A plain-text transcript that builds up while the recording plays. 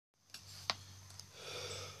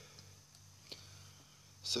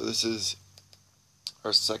So this is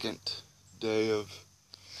our second day of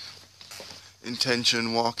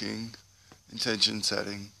intention walking, intention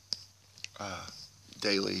setting,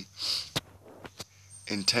 daily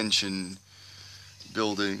intention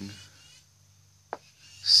building,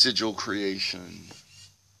 sigil creation,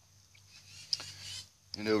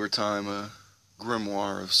 and over time a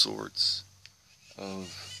grimoire of sorts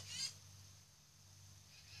of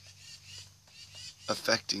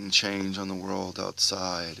affecting change on the world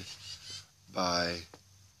outside by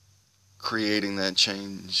creating that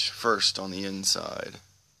change first on the inside.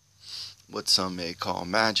 What some may call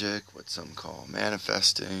magic, what some call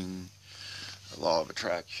manifesting, the law of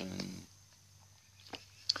attraction,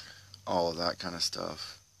 all of that kind of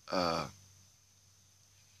stuff.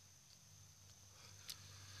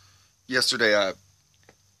 Yesterday I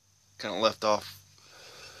kind of left off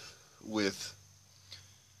with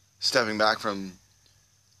stepping back from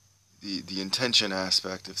the intention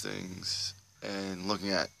aspect of things and looking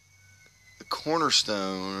at the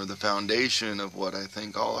cornerstone or the foundation of what I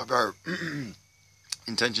think all of our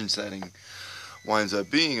intention setting winds up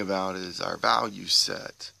being about is our value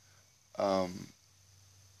set. And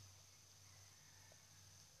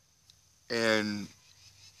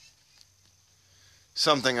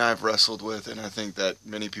something I've wrestled with, and I think that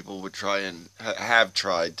many people would try and have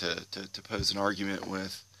tried to pose an argument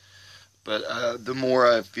with. But the more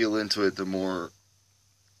I feel into it, the more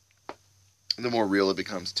real it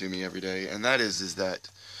becomes to me every day. And that is that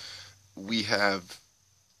we have,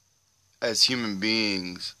 as human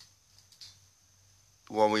beings,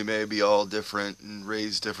 while we may be all different and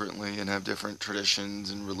raised differently and have different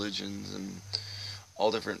traditions and religions and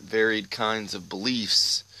all different varied kinds of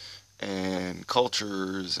beliefs and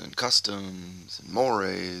cultures and customs and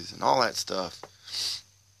mores and all that stuff,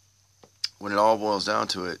 when it all boils down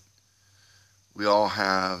to it, we all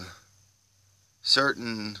have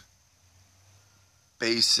certain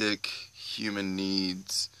basic human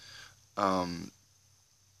needs.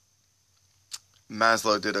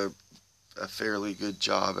 Maslow did a fairly good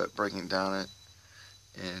job at breaking down it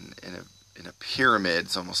in a pyramid.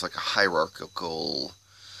 It's almost like a hierarchical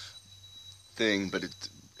thing, but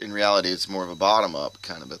in reality it's more of a bottom-up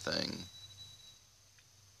kind of a thing.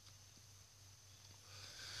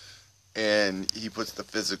 And he puts the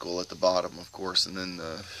physical at the bottom, of course, and then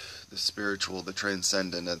the spiritual, the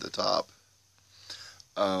transcendent at the top.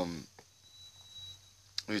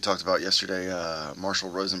 We talked about yesterday, Marshall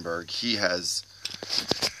Rosenberg. He has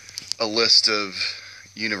a list of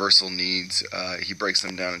universal needs. He breaks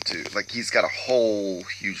them down into, he's got a whole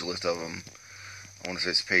huge list of them. I want to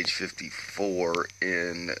say it's page 54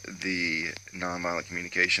 in the Nonviolent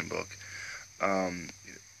Communication book.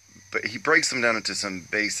 But he breaks them down into some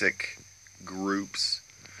basic groups.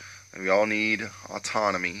 We all need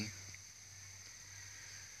autonomy,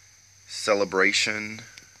 celebration,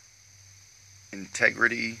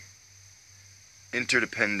 integrity,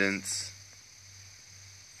 interdependence,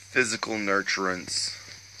 physical nurturance,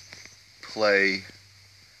 play,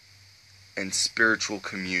 and spiritual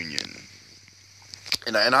communion.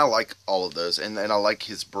 And I like all of those, and I like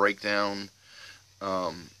his breakdown.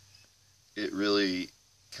 It really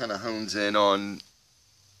kind of hones in on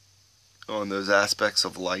those aspects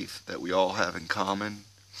of life that we all have in common.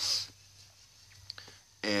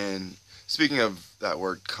 And speaking of that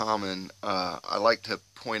word common, I like to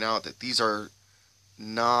point out that these are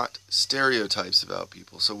not stereotypes about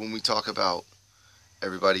people. So when we talk about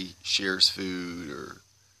everybody shares food, or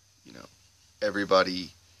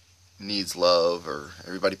everybody needs love, or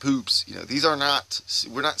everybody poops,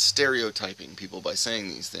 we're not stereotyping people by saying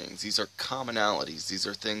these things. These are commonalities. These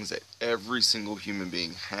are things that every single human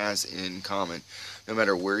being has in common. No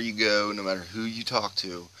matter where you go, no matter who you talk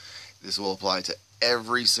to, this will apply to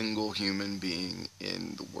every single human being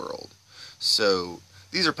in the world. So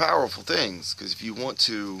these are powerful things, because if you want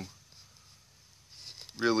to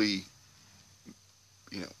really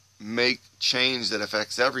make change that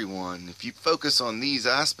affects everyone, if you focus on these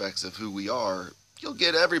aspects of who we are, you'll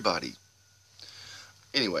get everybody.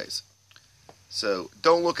 Anyways, so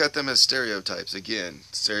don't look at them as stereotypes. Again,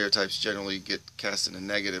 stereotypes generally get cast in a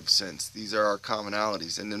negative sense. These are our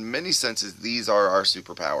commonalities, and in many senses, these are our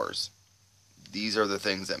superpowers. These are the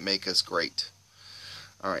things that make us great.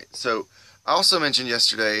 Alright, so I also mentioned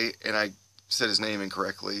yesterday, and I said his name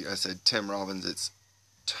incorrectly. I said Tim Robbins. It's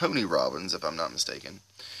Tony Robbins, if I'm not mistaken.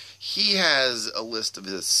 He has a list of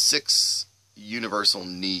his 6 universal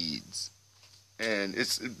needs. And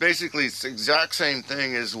it's basically the exact same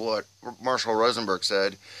thing as what Marshall Rosenberg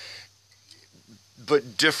said,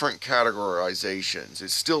 but different categorizations.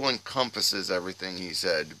 It still encompasses everything he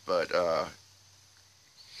said, but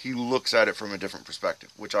he looks at it from a different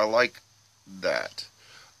perspective, which I like that.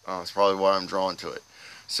 It's probably why I'm drawn to it.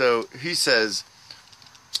 So he says,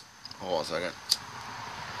 hold on a second.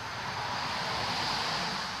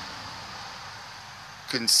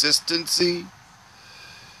 Consistency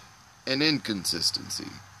and inconsistency.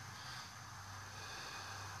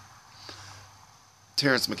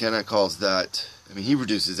 Terence McKenna calls that, he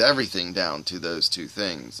reduces everything down to those two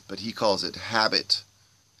things, but he calls it habit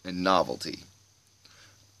and novelty.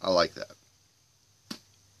 I like that.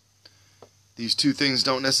 These two things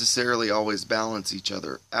don't necessarily always balance each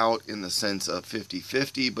other out in the sense of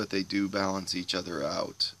 50-50, but they do balance each other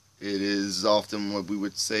out. It is often what we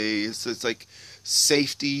would say, it's like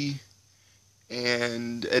safety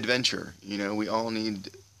and adventure. We all need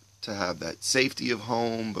to have that safety of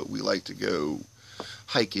home, but we like to go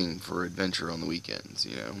hiking for adventure on the weekends,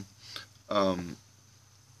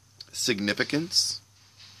 significance,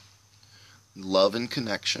 love and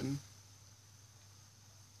connection,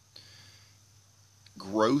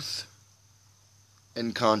 growth,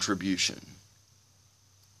 and contribution.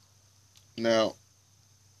 Now,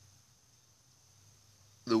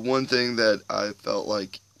 the one thing that I felt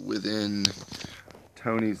like within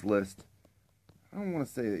Tony's list, I don't want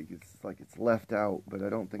to say that it's left out, but I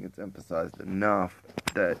don't think it's emphasized enough,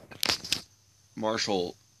 that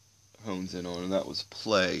Marshall hones in on, and that was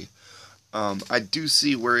play. I do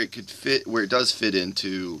see where it does fit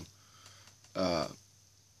into the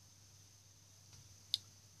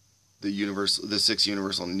 6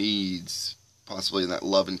 universal needs, possibly in that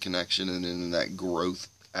love and connection and in that growth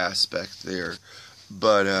aspect there.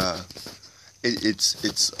 But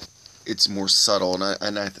it's more subtle,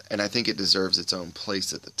 and I think it deserves its own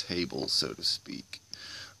place at the table, so to speak.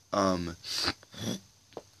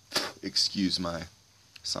 Excuse my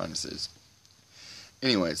sinuses.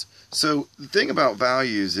 Anyways, so the thing about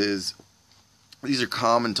values is these are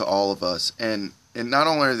common to all of us, and not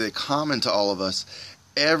only are they common to all of us,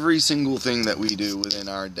 every single thing that we do within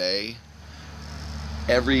our day,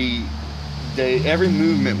 every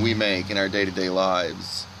movement we make in our day-to-day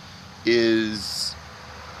lives is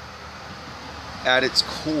at its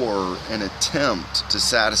core an attempt to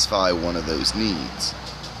satisfy one of those needs.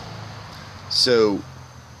 So,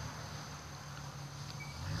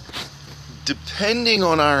 depending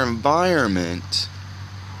on our environment,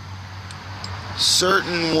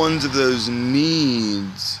 certain ones of those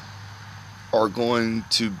needs are going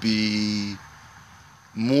to be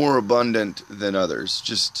more abundant than others,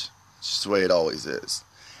 just the way it always is.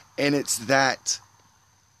 And it's that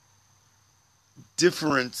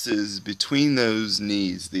differences between those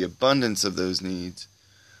needs, the abundance of those needs,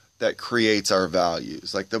 that creates our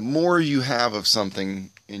values. Like, the more you have of something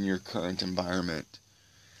in your current environment,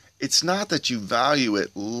 it's not that you value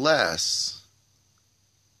it less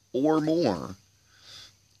or more.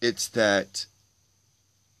 It's that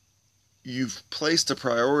you've placed a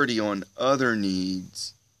priority on other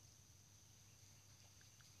needs.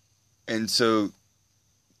 And so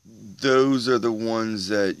those are the ones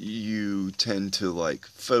that you tend to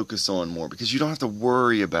focus on more, because you don't have to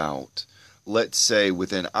worry about, let's say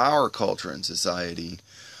within our culture and society,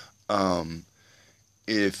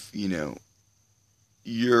 if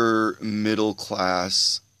you're middle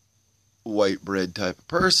class white bread type of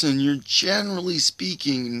person, you're generally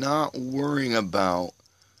speaking not worrying about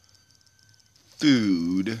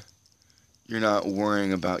food. You're not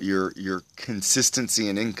worrying about your consistency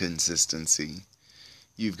and inconsistency.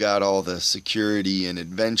 You've got all the security and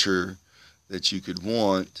adventure that you could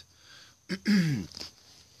want.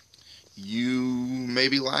 You may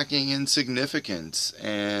be lacking in significance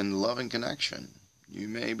and love and connection. You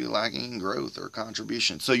may be lacking in growth or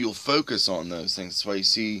contribution. So you'll focus on those things. That's why you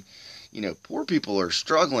see, poor people are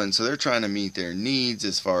struggling, so they're trying to meet their needs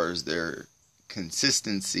as far as their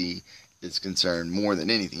consistency is concerned more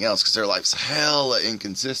than anything else, because their life's hella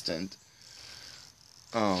inconsistent.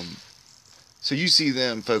 So you see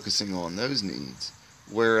them focusing on those needs.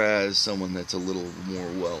 Whereas someone that's a little more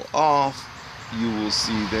well off, you will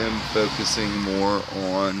see them focusing more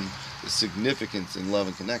on the significance in love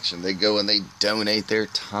and connection. They go and they donate their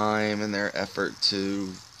time and their effort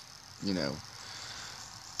to,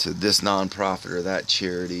 to this nonprofit or that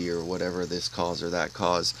charity or whatever, this cause or that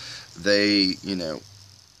cause. They,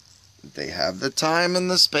 they have the time and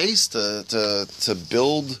the space to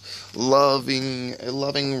build loving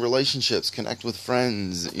relationships, connect with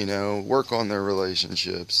friends, work on their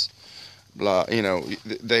relationships, blah,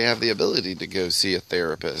 they have the ability to go see a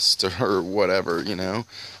therapist or whatever,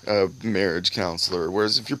 a marriage counselor.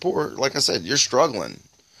 Whereas if you're poor, like I said, you're struggling,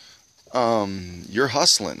 you're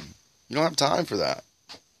hustling, you don't have time for that.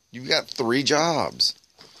 You've got 3 jobs.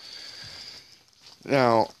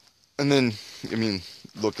 Now, and then, I mean,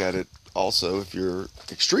 look at it also, if you're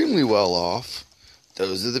extremely well off,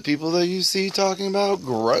 those are the people that you see talking about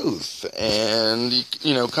growth and,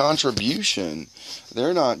 contribution.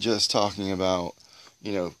 They're not just talking about,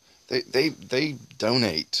 they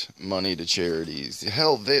donate money to charities.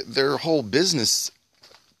 Hell, their whole business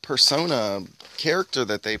persona, character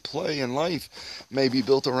that they play in life may be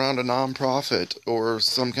built around a nonprofit or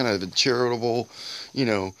some kind of a charitable,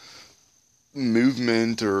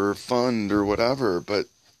 movement or fund or whatever. But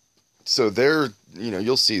so they're,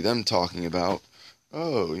 you'll see them talking about,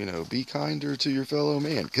 oh, be kinder to your fellow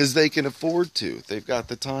man, because they can afford to. They've got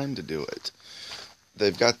the time to do it.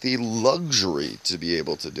 They've got the luxury to be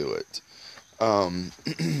able to do it.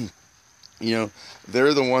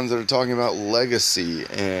 They're the ones that are talking about legacy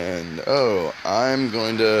and, oh, I'm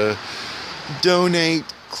going to donate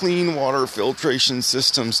clean water filtration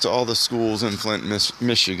systems to all the schools in Flint,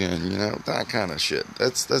 Michigan, that kind of shit.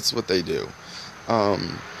 That's what they do.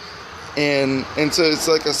 And so it's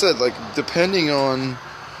like I said, like, depending on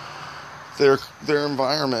their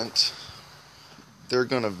environment, they're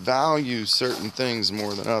going to value certain things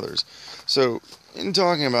more than others. So in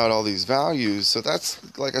talking about all these values, so that's,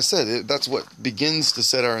 like I said, that's what begins to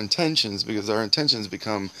set our intentions, because our intentions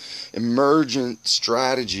become emergent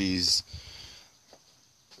strategies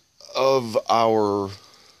of our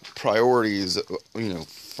priorities,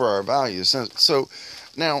 for our values. So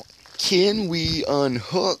now, can we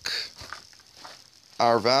unhook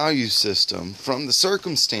our value system from the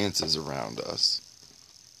circumstances around us,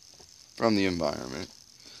 from the environment?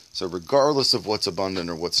 So regardless of what's abundant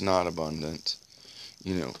or what's not abundant,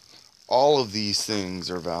 all of these things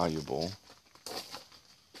are valuable.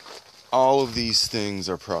 All of these things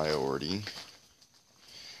are priority.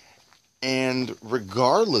 And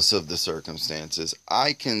regardless of the circumstances,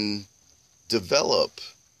 I can develop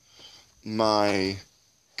my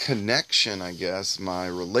connection, I guess, my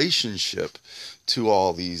relationship to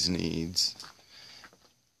all these needs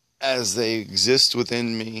as they exist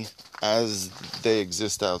within me, as they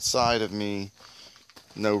exist outside of me.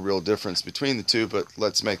 No real difference between the two, but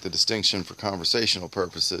let's make the distinction for conversational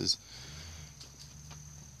purposes.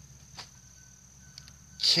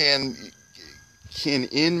 Can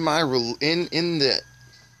in the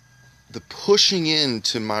pushing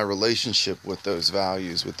into my relationship with those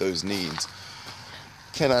values, with those needs,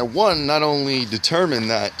 can I, one, not only determine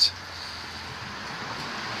that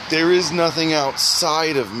there is nothing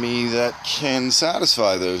outside of me that can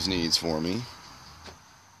satisfy those needs for me,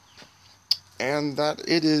 and that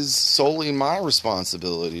it is solely my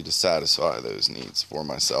responsibility to satisfy those needs for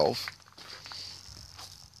myself.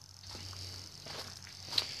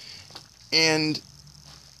 And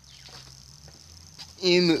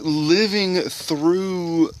in living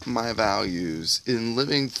through my values, in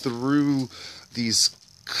living through these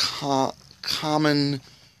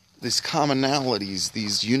commonalities,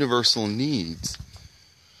 these universal needs,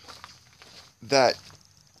 that,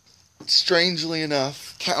 strangely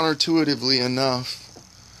enough, counterintuitively enough,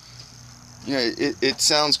 it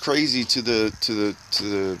sounds crazy to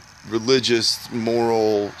the religious,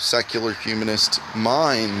 moral, secular, humanist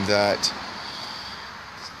mind that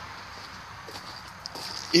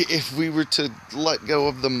if we were to let go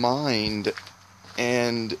of the mind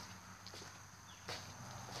and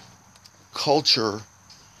culture,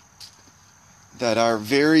 that our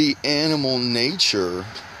very animal nature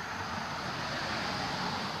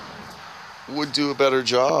would do a better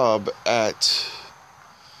job at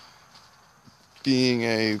being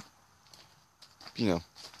a,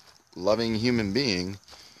 loving human being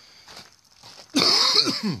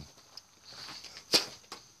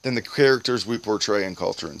than the characters we portray in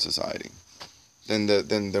culture and society,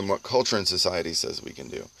 than what culture and society says we can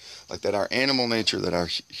do. Like that our animal nature, that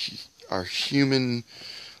our human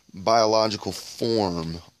biological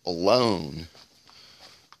form alone,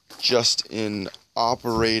 just in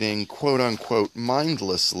operating quote-unquote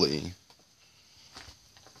mindlessly,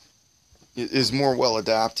 is more well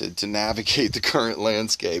adapted to navigate the current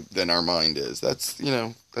landscape than our mind is. That's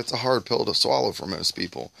a hard pill to swallow for most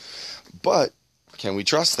people. But can we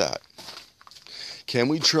trust that? Can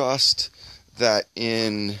we trust that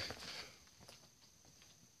in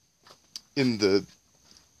the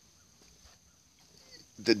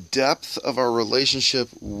depth of our relationship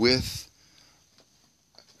with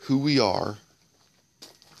who we are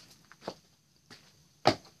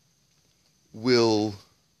will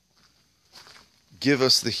give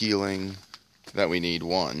us the healing that we need,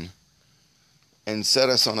 one, and set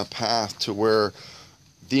us on a path to where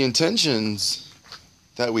the intentions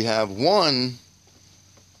that we have, one,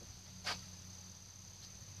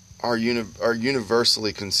 are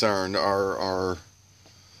universally concerned, are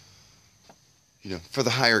for the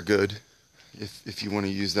higher good, if you want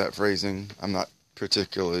to use that phrasing. I'm not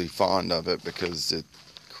particularly fond of it because it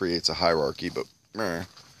creates a hierarchy, but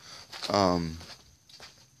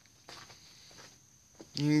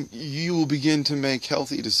you will begin to make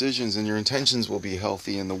healthy decisions, and your intentions will be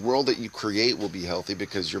healthy, and the world that you create will be healthy,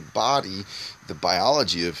 because your body, the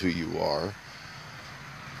biology of who you are,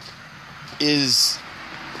 is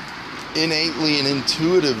innately and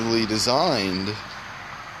intuitively designed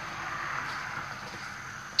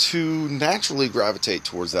to naturally gravitate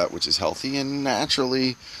towards that which is healthy and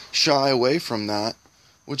naturally shy away from that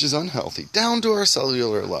which is unhealthy, down to our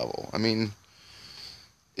cellular level. I mean,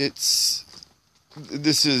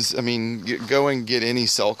 go and get any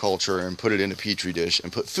cell culture and put it in a petri dish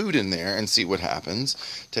and put food in there and see what happens.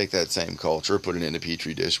 Take that same culture, put it in a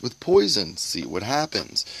petri dish with poison, see what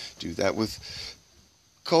happens. Do that with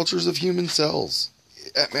cultures of human cells.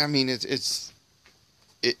 I mean, it's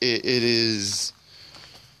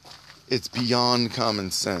beyond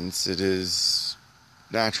common sense. It is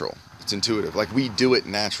natural. It's intuitive. Like, we do it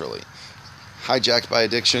naturally. Hijacked by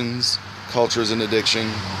addictions. Culture's an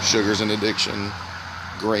addiction. Sugar's an addiction.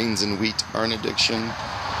 Grains and wheat are an addiction.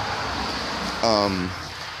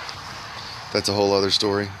 That's a whole other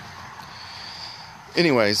story.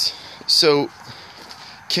 Anyways, so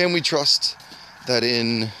can we trust that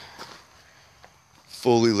in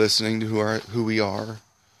fully listening to who we are?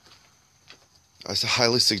 I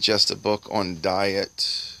highly suggest a book on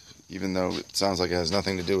diet, even though it sounds like it has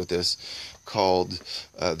nothing to do with this, called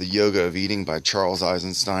The Yoga of Eating by Charles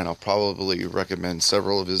Eisenstein. I'll probably recommend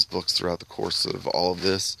several of his books throughout the course of all of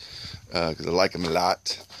this, because I like him a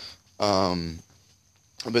lot.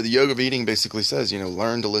 But the Yoga of Eating basically says,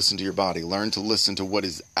 learn to listen to your body. Learn to listen to what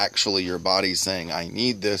is actually your body saying, I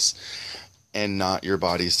need this, and not your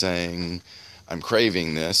body saying, I'm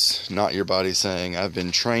craving this. Not your body saying, I've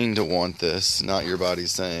been trained to want this. Not your body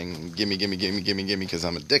saying, gimme, gimme, gimme, gimme, gimme, because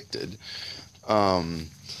I'm addicted.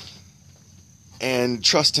 And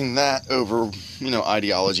trusting that over,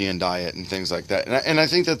 ideology and diet and things like that. And I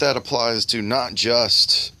think that applies to not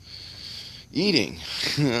just eating.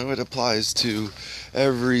 It applies to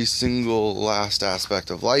every single last aspect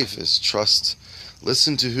of life. Is trust,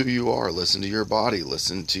 listen to who you are, listen to your body,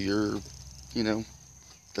 listen to your,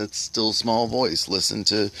 that still small voice, listen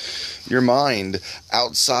to your mind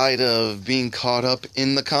outside of being caught up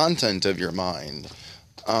in the content of your mind.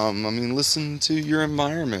 Listen to your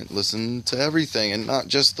environment, listen to everything, and not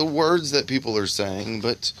just the words that people are saying,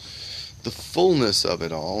 but the fullness of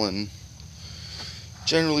it all. And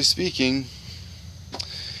generally speaking,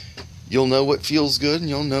 you'll know what feels good, and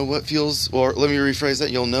you'll know what feels, or let me rephrase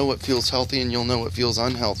that, you'll know what feels healthy, and you'll know what feels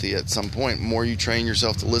unhealthy at some point. The more you train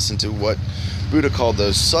yourself to listen to what Buddha called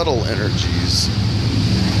those subtle energies,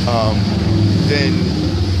 then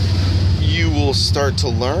you will start to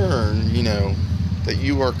learn, that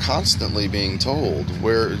you are constantly being told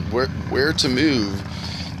where to move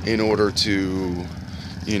in order to,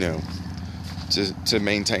 to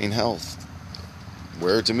maintain health,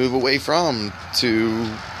 where to move away from to,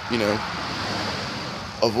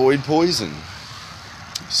 avoid poison.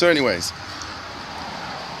 So anyways,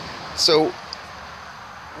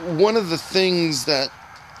 one of the things that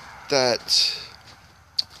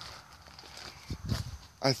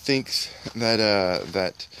I think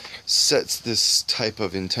that sets this type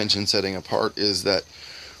of intention setting apart is that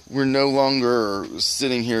we're no longer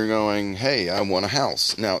sitting here going, hey, I want a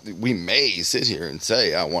house. Now, we may sit here and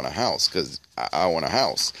say, I want a house because I want a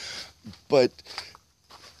house. But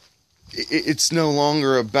it's no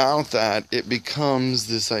longer about that. It becomes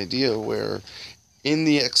this idea where in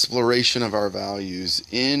the exploration of our values,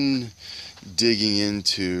 in digging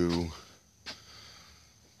into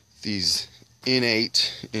these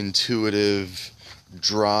innate, intuitive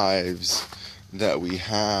drives that we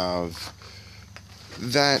have,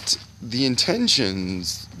 that the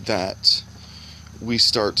intentions that we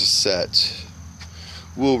start to set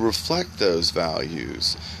will reflect those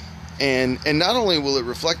values. And not only will it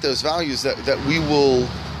reflect those values, that we will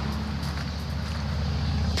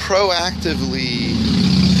proactively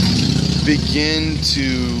begin to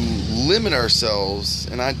limit ourselves,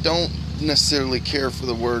 and I don't necessarily care for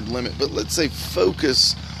the word limit, but let's say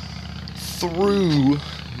focus through,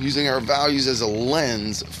 using our values as a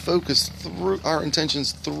lens, focus through our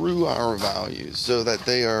intentions through our values, so that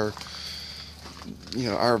they are,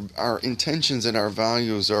 our intentions and our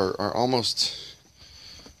values are almost,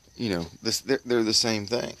 they're the same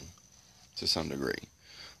thing to some degree.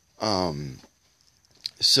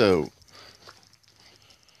 So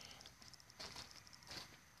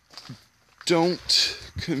don't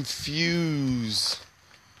confuse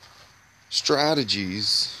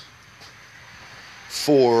strategies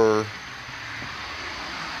for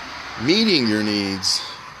meeting your needs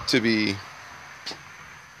to be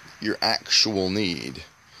your actual need.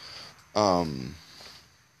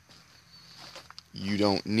 You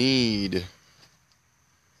don't need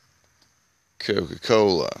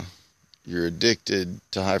Coca-Cola. You're addicted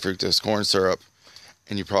to high fructose corn syrup,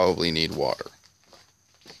 and you probably need water.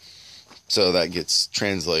 So that gets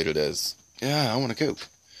translated as, yeah, I want a Coke.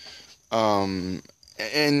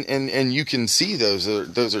 And you can see those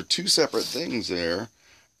are two separate things there,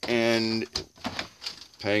 and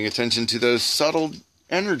paying attention to those subtle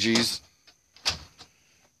energies,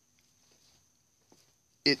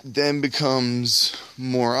 it then becomes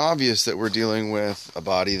more obvious that we're dealing with a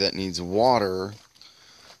body that needs water,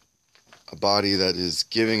 a body that is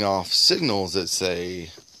giving off signals that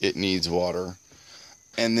say it needs water,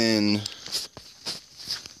 and then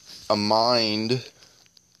a mind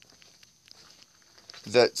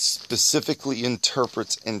that specifically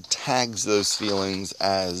interprets and tags those feelings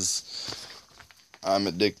as, I'm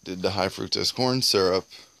addicted to high fructose corn syrup,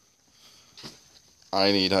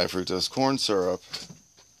 I need high fructose corn syrup,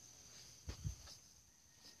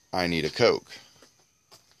 I need a Coke.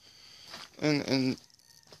 And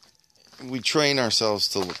we train ourselves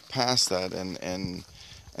to look past that and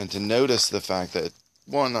to notice the fact that,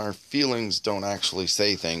 one, our feelings don't actually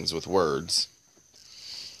say things with words.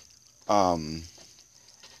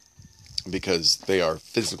 Because they are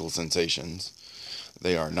physical sensations.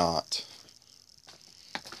 They are not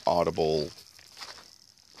audible,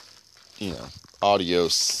 audio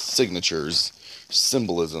signatures,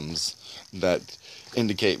 symbolisms that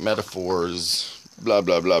indicate metaphors, blah,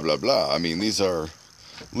 blah, blah, blah, blah. I mean, these are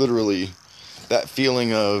literally that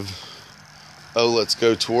feeling of, oh, let's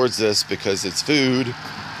go towards this because it's food,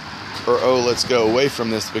 or oh, let's go away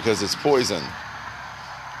from this because it's poison.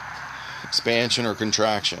 Expansion or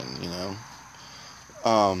contraction,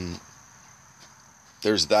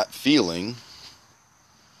 there's that feeling.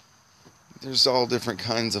 There's all different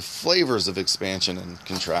kinds of flavors of expansion and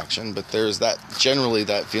contraction, but there's generally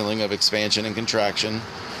that feeling of expansion and contraction,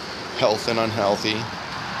 health and unhealthy.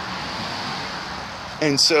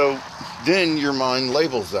 And so then your mind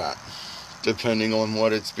labels that depending on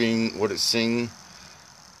what it's seeing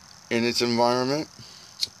in its environment,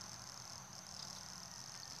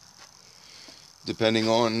 depending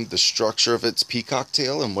on the structure of its peacock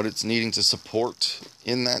tail and what it's needing to support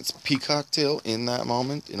in that peacock tail in that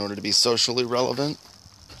moment in order to be socially relevant.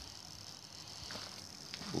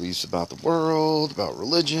 Beliefs about the world, about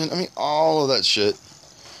religion, all of that shit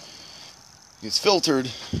gets filtered,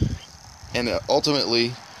 and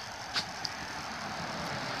ultimately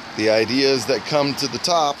the ideas that come to the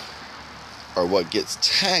top are what gets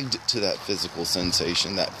tagged to that physical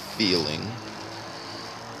sensation, that feeling.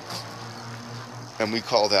 And we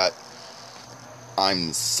call that,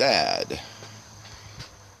 I'm sad.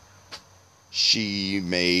 She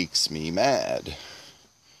makes me mad.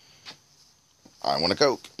 I want a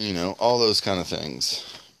Coke. All those kind of things.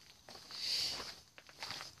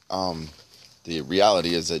 The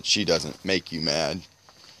reality is that she doesn't make you mad.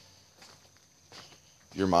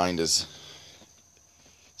 Your mind is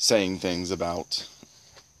saying things about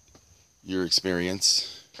your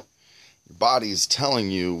experience. Your body's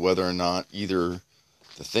telling you whether or not either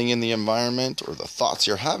the thing in the environment or the thoughts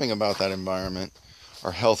you're having about that environment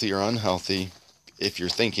are healthy or unhealthy. If you're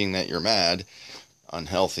thinking that you're mad,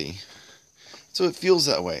 unhealthy. So it feels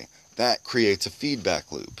that way. That creates a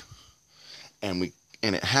feedback loop. And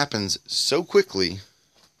it happens so quickly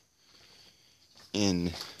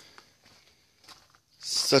in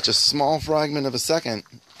such a small fragment of a second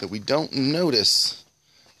that we don't notice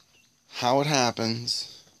how it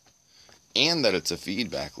happens and that it's a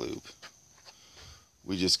feedback loop.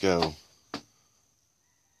 We just go,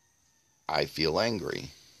 I feel angry.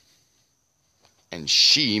 And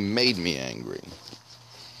she made me angry.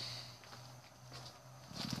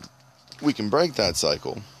 We can break that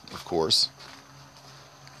cycle, of course.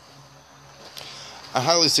 I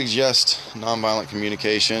highly suggest Nonviolent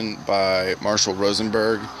Communication by Marshall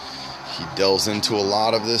Rosenberg. He delves into a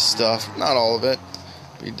lot of this stuff. Not all of it,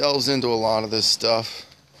 but he delves into a lot of this stuff.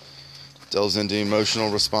 Delves into emotional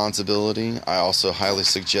responsibility. I also highly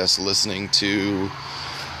suggest listening to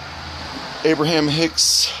Abraham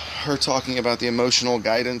Hicks, her talking about the emotional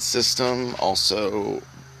guidance system. Also,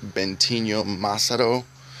 Bentinho Massaro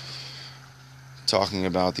talking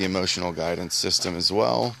about the emotional guidance system as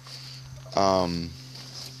well.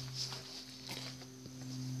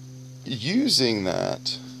 Using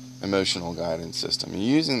that emotional guidance system,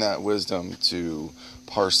 using that wisdom to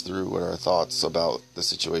parse through what our thoughts about the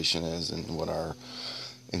situation is and what our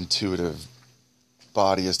intuitive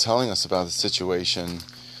body is telling us about the situation,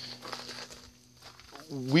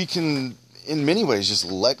 we can, in many ways, just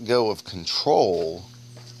let go of control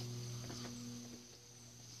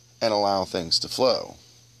and allow things to flow.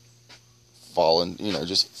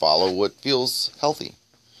 Just follow what feels healthy.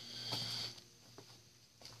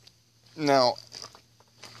 Now,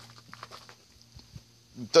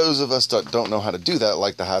 those of us that don't know how to do that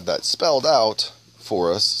like to have that spelled out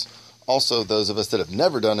for us. Also, those of us that have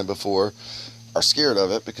never done it before are scared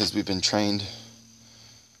of it because we've been trained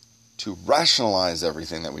to rationalize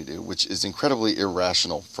everything that we do, which is incredibly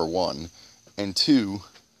irrational, for one. And two,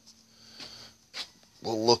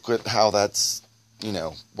 well, look at how that's,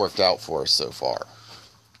 worked out for us so far.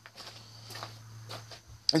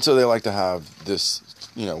 And so they like to have this,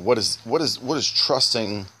 what is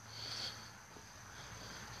trusting,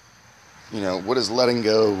 what does letting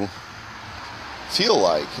go feel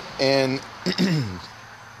like? And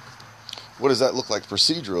what does that look like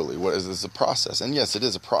procedurally? What is this a process? And yes, it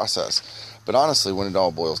is a process. But honestly, when it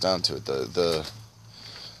all boils down to it, the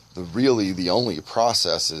only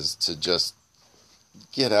process is to just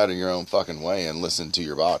get out of your own fucking way and listen to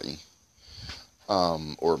your body.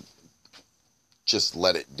 Or just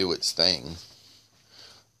let it do its thing.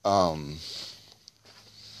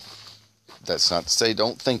 That's not to say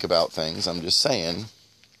don't think about things. I'm just saying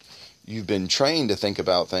you've been trained to think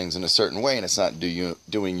about things in a certain way, and it's not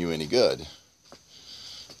doing you any good.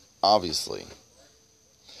 Obviously.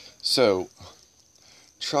 So,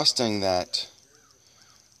 trusting that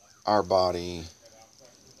our body,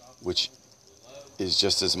 which is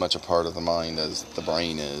just as much a part of the mind as the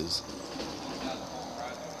brain is,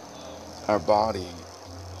 our body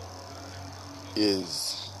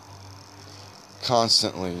is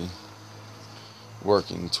constantly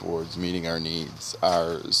working towards meeting our needs.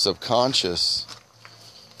 Our subconscious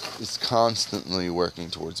is constantly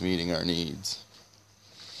working towards meeting our needs.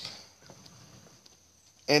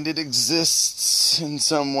 And it exists in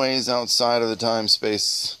some ways outside of the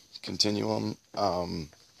time-space continuum.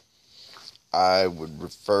 I would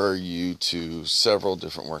refer you to several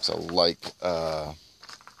different works. I like,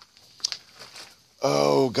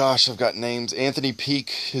 I've got names. Anthony Peake,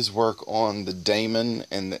 his work on the daemon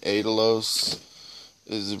and the Aedolos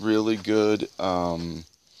is really good.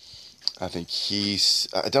 I think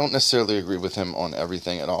I don't necessarily agree with him on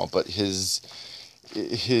everything at all, but his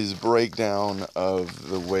breakdown of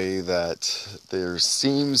the way that there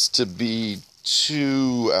seems to be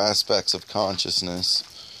two aspects of consciousness,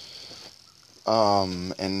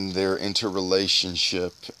 and their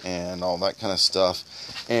interrelationship and all that kind of stuff.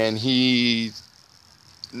 And he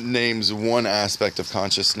names one aspect of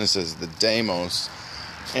consciousness as the deimos.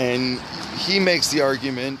 And he makes the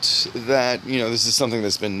argument that, this is something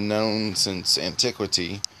that's been known since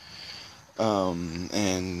antiquity.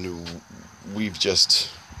 And we've just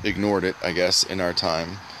ignored it, I guess, in our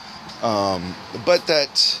time. But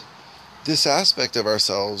that this aspect of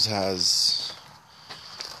ourselves has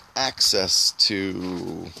access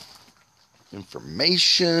to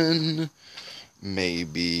information,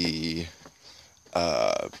 maybe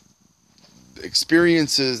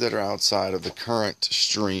experiences that are outside of the current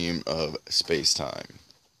stream of space-time.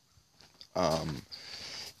 And,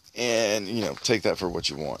 take that for what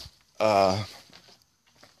you want.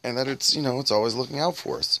 And that it's always looking out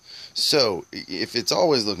for us. So, if it's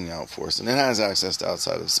always looking out for us, and it has access to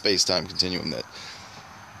outside of space-time continuum, that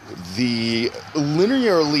the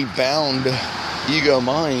linearly bound ego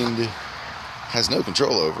mind has no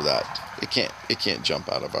control over that. It can't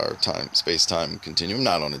jump out of our space-time continuum,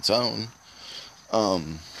 not on its own.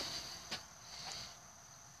 And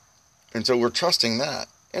so we're trusting that.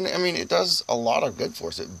 And it does a lot of good for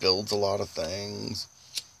us. It builds a lot of things.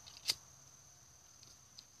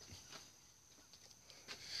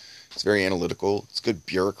 It's very analytical. It's a good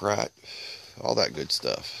bureaucrat. All that good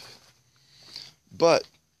stuff. But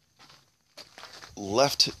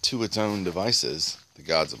left to its own devices, the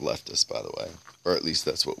gods have left us, by the way. Or at least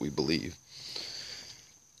that's what we believe.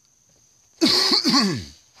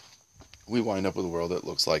 We wind up with a world that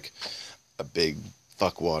looks like a big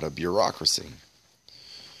fuckwad of bureaucracy.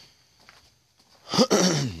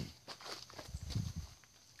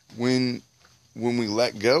 When we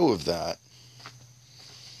let go of that,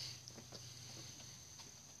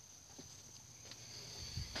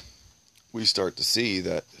 we start to see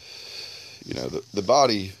that, the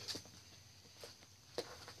body,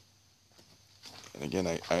 and again,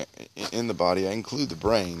 I in the body, I include the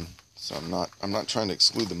brain, so I'm not trying to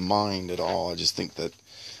exclude the mind at all. I just think that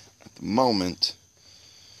at the moment,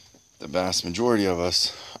 the vast majority of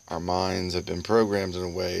us, our minds have been programmed in a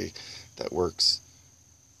way that works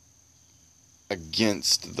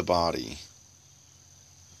against the body.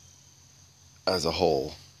 as a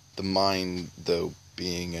whole. The mind, though,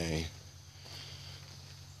 being an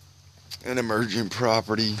emergent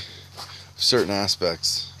property of certain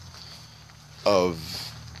aspects of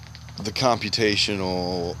the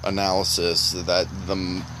computational analysis that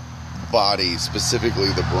the body, specifically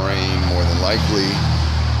the brain, more than likely,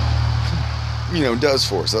 does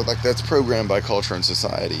for us. Like, that's programmed by culture and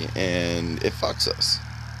society, and it fucks us.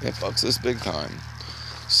 It fucks us big time.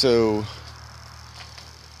 So,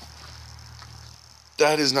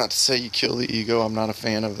 that is not to say you kill the ego. I'm not a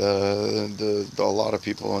fan of a lot of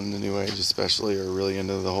people in the New Age especially are really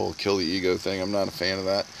into the whole kill the ego thing. I'm not a fan of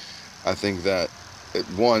that. I think that,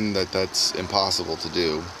 one, that's impossible to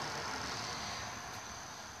do.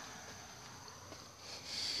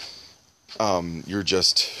 You're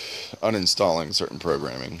just uninstalling certain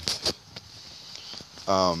programming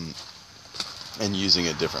and using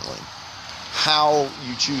it differently. How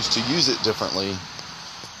you choose to use it differently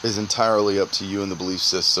is entirely up to you and the belief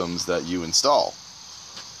systems that you install.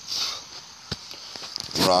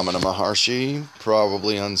 Ramana Maharshi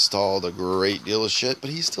probably installed a great deal of shit, but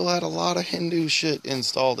he still had a lot of Hindu shit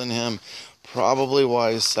installed in him. Probably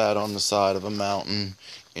why he sat on the side of a mountain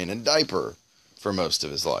in a diaper for most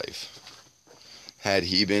of his life. Had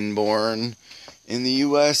he been born in the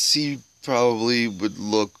U.S., he probably would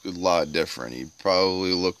look a lot different. He'd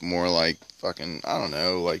probably look more like fucking, I don't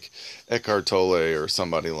know, like Eckhart Tolle or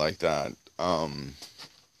somebody like that. Ram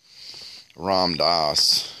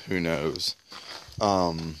Dass, who knows.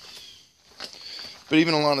 But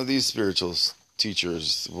even a lot of these spiritual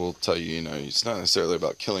teachers will tell you, it's not necessarily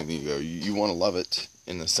about killing the ego. You want to love it,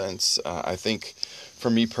 in a sense. I think,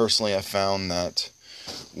 for me personally, I found that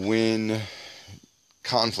when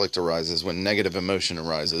conflict arises, when negative emotion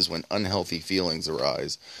arises, when unhealthy feelings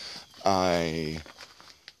arise, I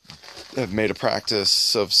have made a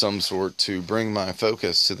practice of some sort to bring my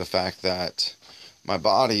focus to the fact that my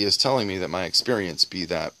body is telling me that my experience, be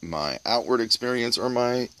that my outward experience or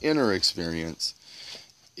my inner experience,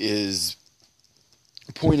 is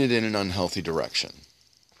pointed in an unhealthy direction.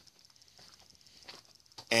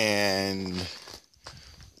 And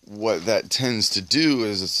what that tends to do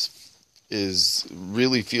is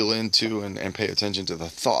really feel into and pay attention to the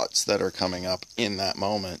thoughts that are coming up in that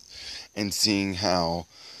moment, and seeing how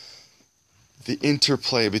the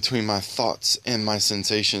interplay between my thoughts and my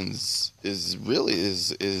sensations is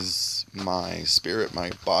my spirit,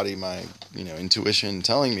 my body, my intuition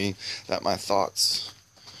telling me that my thoughts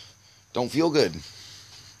don't feel good.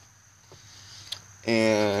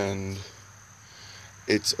 And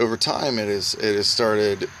it's over time it has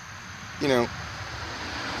started,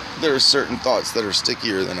 there are certain thoughts that are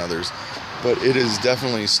stickier than others, but it has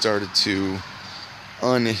definitely started to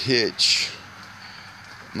unhitch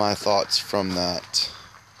my thoughts from that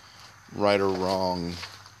right or wrong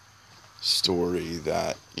story,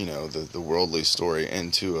 that, the worldly story,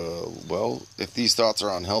 into if these thoughts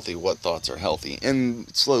are unhealthy, what thoughts are healthy?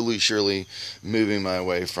 And slowly, surely moving my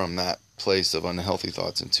way from that place of unhealthy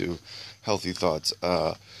thoughts into healthy thoughts.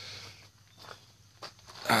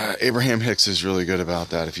 Abraham Hicks is really good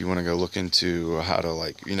about that. If you want to go look into how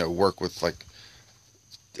to work with,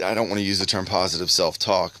 I don't want to use the term positive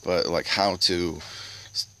self-talk, but how to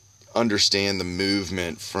understand the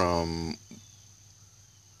movement from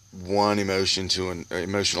one emotion to an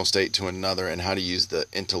emotional state to another, and how to use the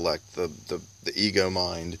intellect, the ego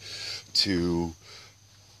mind, to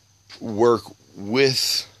work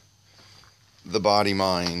with the body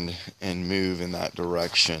mind and move in that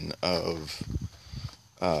direction of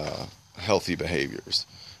healthy behaviors,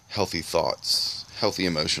 healthy thoughts, healthy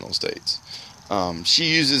emotional states. She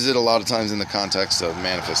uses it a lot of times in the context of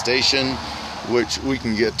manifestation, which we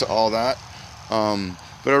can get to all that.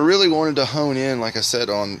 But I really wanted to hone in, like I said,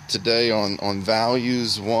 on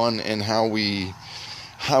values, one, and how we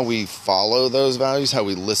follow those values, how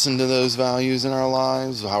we listen to those values in our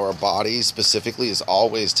lives, how our body specifically is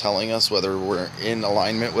always telling us whether we're in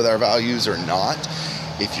alignment with our values or not.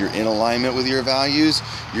 If you're in alignment with your values,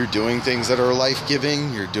 you're doing things that are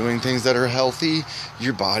life-giving, you're doing things that are healthy,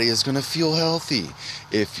 your body is going to feel healthy.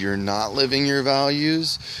 If you're not living your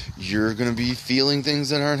values, you're going to be feeling things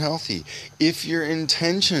that aren't healthy. If your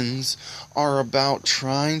intentions are about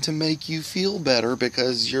trying to make you feel better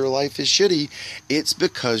because your life is shitty, it's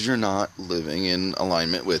because you're not living in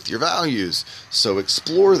alignment with your values. So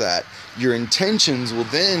explore that. Your intentions will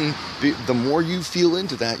then be, the more you feel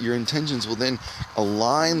into that, your intentions will then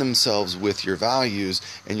align themselves with your values,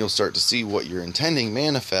 and you'll start to see what you're intending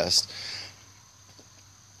manifest.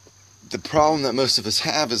 The problem that most of us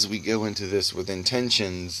have is we go into this with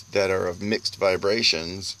intentions that are of mixed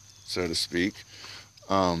vibrations, so to speak.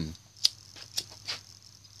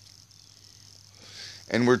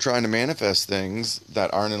 and we're trying to manifest things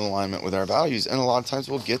that aren't in alignment with our values, and a lot of times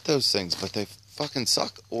we'll get those things, but they fucking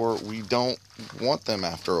suck, or we don't want them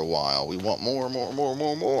after a while. We want more,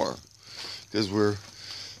 because we're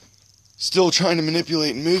still trying to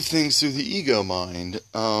manipulate and move things through the ego mind.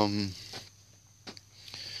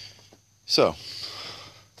 So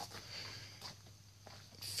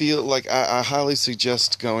feel like I highly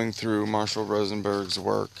suggest going through Marshall Rosenberg's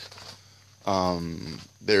work.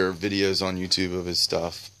 There are videos on YouTube of his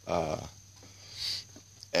stuff.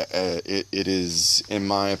 It is, in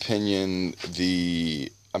my opinion, a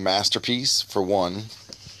masterpiece. For one,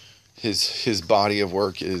 his body of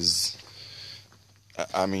work is,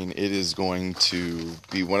 I mean, it is going to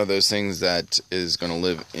be one of those things that is going to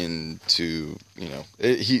live into, you know,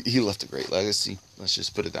 he left a great legacy. Let's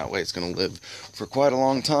just put it that way. It's going to live for quite a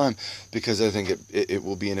long time, because I think it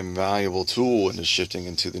will be an invaluable tool into shifting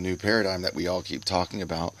into the new paradigm that we all keep talking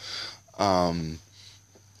about. I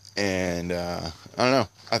don't know.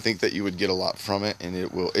 I think that you would get a lot from it, and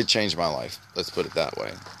it changed my life. Let's put it that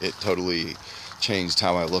way. It totally changed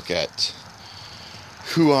how I look at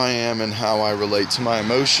who I am and how I relate to my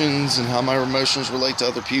emotions and how my emotions relate to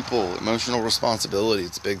other people. Emotional responsibility,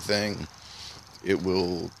 it's a big thing. It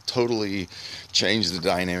will totally change the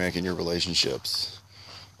dynamic in your relationships.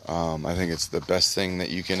 I think it's the best thing that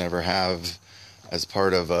you can ever have as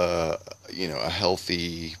part of a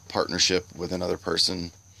healthy partnership with another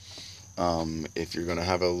person. If you're going to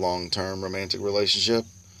have a long-term romantic relationship,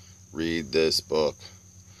 read this book.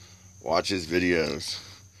 Watch his videos.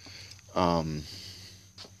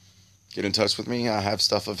 Get in touch with me. I have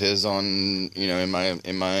stuff of his on, in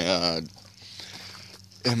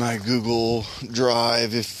my Google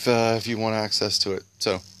Drive if you want access to it.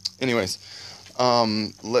 So, anyways,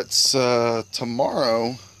 let's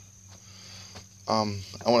tomorrow.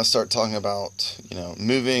 I want to start talking about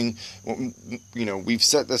moving. We've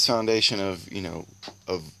set this foundation of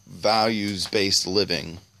values-based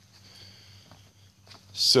living.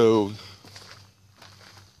 So,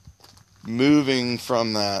 moving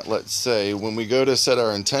from that, let's say when we go to set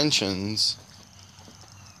our intentions,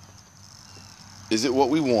 is it what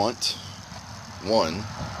we want? One,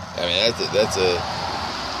 I mean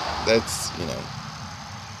that's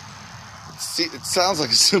See, it sounds like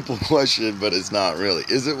a simple question, but it's not really.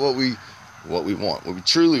 Is it what we want? What we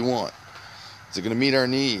truly want? Is it going to meet our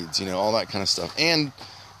needs? All that kind of stuff. And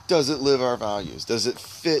does it live our values? Does it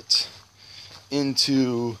fit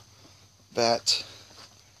into that,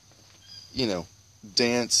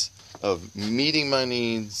 dance of meeting my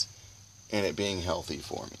needs and it being healthy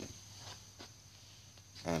for me?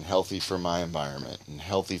 And healthy for my environment and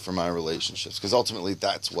healthy for my relationships. Because ultimately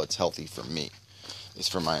that's what's healthy for me. Is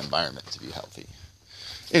for my environment to be healthy.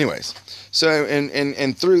 Anyways, so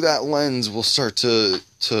and through that lens, we'll start to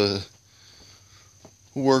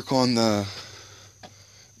work on the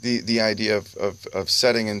idea of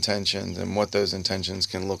setting intentions and what those intentions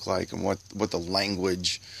can look like and what the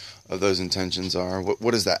language of those intentions are.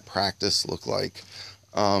 What does that practice look like?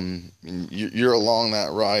 You're along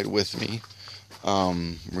that ride with me.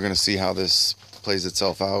 We're going to see how this plays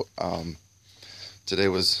itself out. Today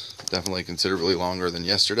was definitely considerably longer than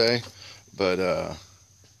yesterday, but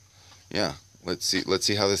yeah, let's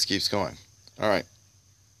see how this keeps going. All right.